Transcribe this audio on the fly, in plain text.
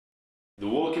The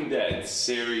Walking Dead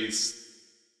Series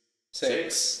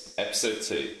 6, Episode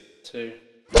 2. 2.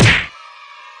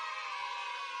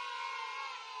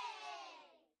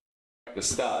 The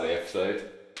start of the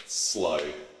episode, slow.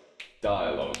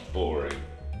 Dialogue, boring.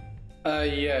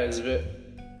 Yeah, it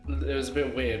was a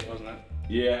bit weird, wasn't it?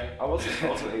 Yeah, I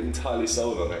wasn't entirely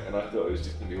sold on it, and I thought it was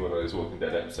just going to be one of those Walking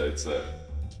Dead episodes that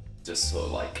just sort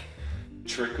of like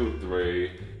trickled through.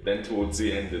 Then towards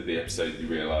the end of the episode, you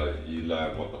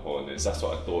learn what the horn is. That's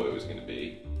what I thought it was going to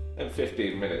be. And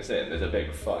 15 minutes in, there's a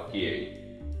big fuck you,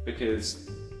 because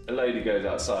a lady goes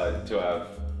outside to have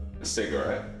a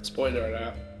cigarette. Spoiler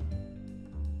alert.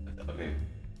 I mean,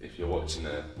 if you're watching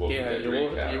a Walking Dead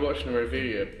recap, you're watching a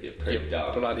review, you're pretty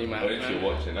dumb. Bloody mad. But if you're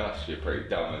watching us, you're pretty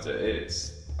dumb as it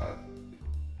is.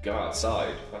 Go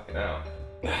outside, fucking hell.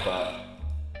 But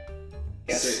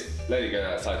yes. Lady goes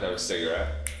outside to have a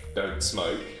cigarette. Don't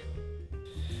smoke.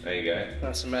 There you go.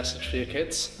 That's a message for your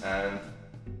kids. And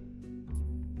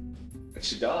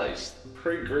she dies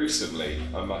pretty gruesomely,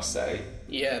 I must say.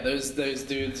 Yeah, those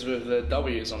dudes with the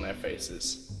W's on their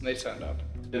faces, they turned up.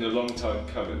 Been a long time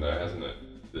coming though, hasn't it?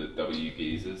 The W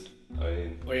geezers. I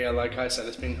mean, well, yeah, like I said,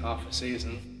 it's been half a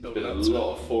season. Been a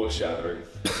lot of foreshadowing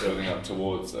building up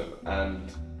towards them,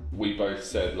 and we both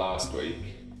said last week,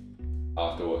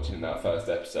 after watching that first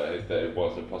episode, that it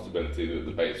was a possibility that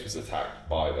the base was attacked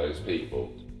by those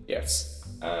people. Yes.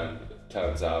 And it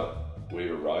turns out we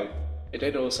were right. It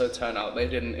did also turn out they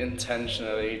didn't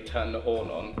intentionally turn the horn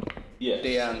on. Yes.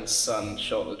 Deanne's son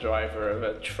shot the driver of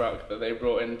a truck that they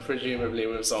brought in, presumably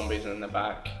with zombies in the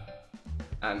back,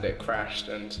 and it crashed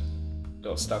and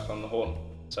got stuck on the horn.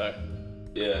 So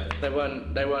yeah, they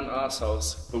weren't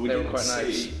assholes. But they were quite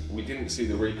nice. We didn't see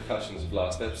the repercussions of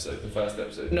last episode, the first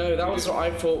episode. No, that was what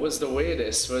I thought was the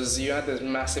weirdest. Was you had this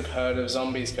massive herd of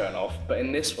zombies going off, but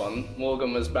in this one,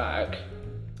 Morgan was back.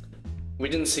 We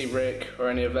didn't see Rick or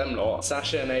any of them lot.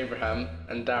 Sasha and Abraham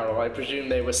and Daryl, I presume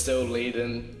they were still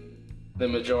leading the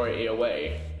majority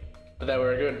away. But there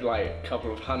were a good,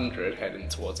 couple of hundred heading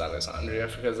towards Alexandria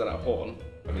because of that horn.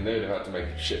 I mean, they'd have had to make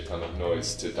a shit ton of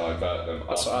noise to divert them.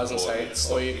 That's what I was going to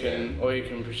say. All you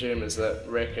can presume is that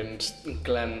Rick and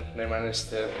Glenn, they managed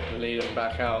to lead them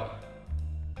back out.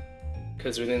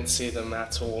 Because we didn't see them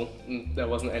at all. There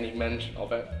wasn't any mention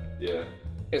of it. Yeah.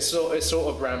 It sort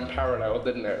of ran parallel,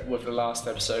 didn't it, with the last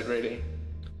episode, really?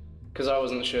 Because I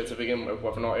wasn't sure to begin with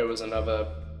whether or not it was another,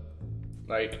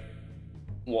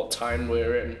 what time we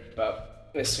were in,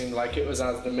 but it seemed like it was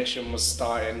as the mission was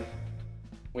starting.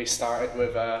 We started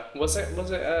with, was it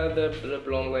the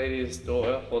blonde lady's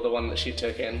daughter, or the one that she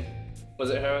took in? Was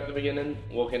it her at the beginning,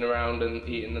 walking around and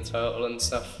eating the turtle and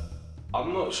stuff?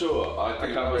 I'm not sure. I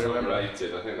think that was remember.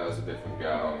 unrelated. I think that was a different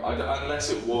girl.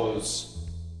 Unless it was...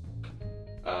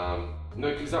 no,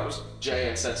 because that was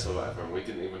JSS or whatever, and we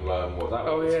didn't even learn what that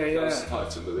was. Oh, yeah, That was the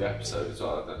title of the episode as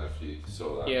well. I don't know if you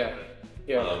saw that.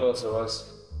 Yeah, of course it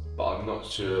was. But I'm not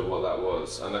sure what that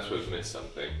was, unless we've missed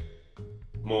something.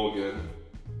 Morgan,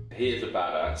 he is a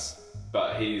badass,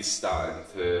 but he's starting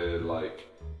to,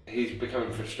 he's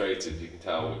becoming frustrated, you can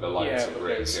tell, with the likes of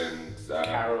Rick and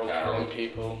Carol killing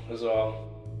people as well.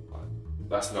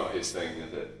 That's not his thing,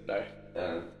 is it?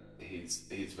 No.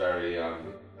 He's very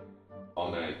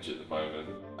on edge at the moment,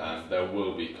 and there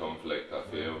will be conflict, I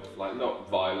feel. Not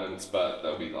violence, but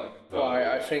there'll be Well,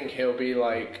 I think he'll be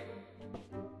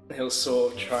he'll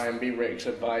sort of try and be Rick's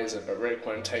advisor, but Rick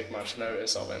won't take much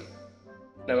notice of him.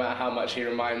 No matter how much he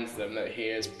reminds them that he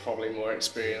is probably more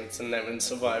experienced than them in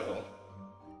survival.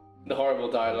 The horrible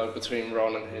dialogue between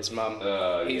Ron and his mum.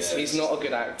 He's not a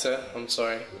good actor, I'm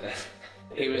sorry.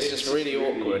 He was just really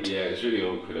awkward. Yeah, it was really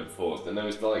awkward and forced, and there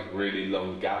was really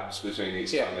long gaps between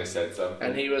each time they said something.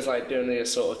 And he was doing the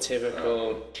sort of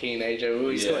typical teenager.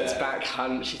 He's got his back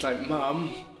hunched. She's like,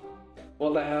 "Mum,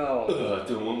 what the hell?" I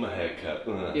don't want my hair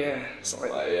cut. Yeah, it's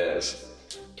it's...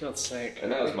 God's sake.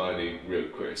 And that was my only real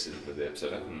criticism of the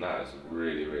episode. I think that was a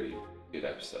really, really good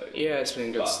episode. Yeah, it's been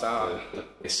a good start.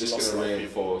 It's just going to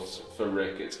reinforce, for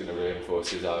Rick, it's going to reinforce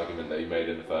his argument that he made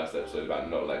in the first episode about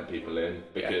not letting people in,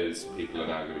 because people are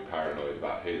now going to be paranoid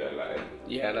about who they let in.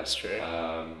 Yeah, that's true.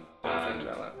 I didn't think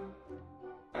about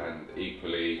that. And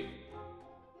equally,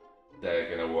 they're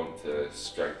going to want to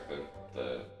strengthen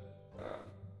the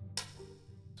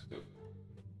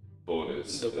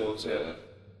borders. The walls, yeah.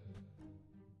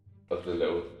 Of the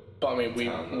little... But I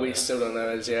mean, we still don't know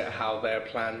as yet how their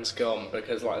plan's gone,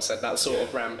 because like I said, that sort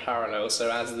of ran parallel,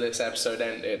 so as this episode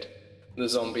ended, the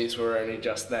zombies were only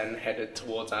just then headed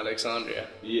towards Alexandria.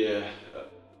 Yeah.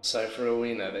 So for all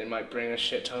we know, they might bring a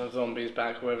shit ton of zombies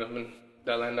back with them, and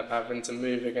they'll end up having to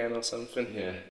move again or something. Yeah.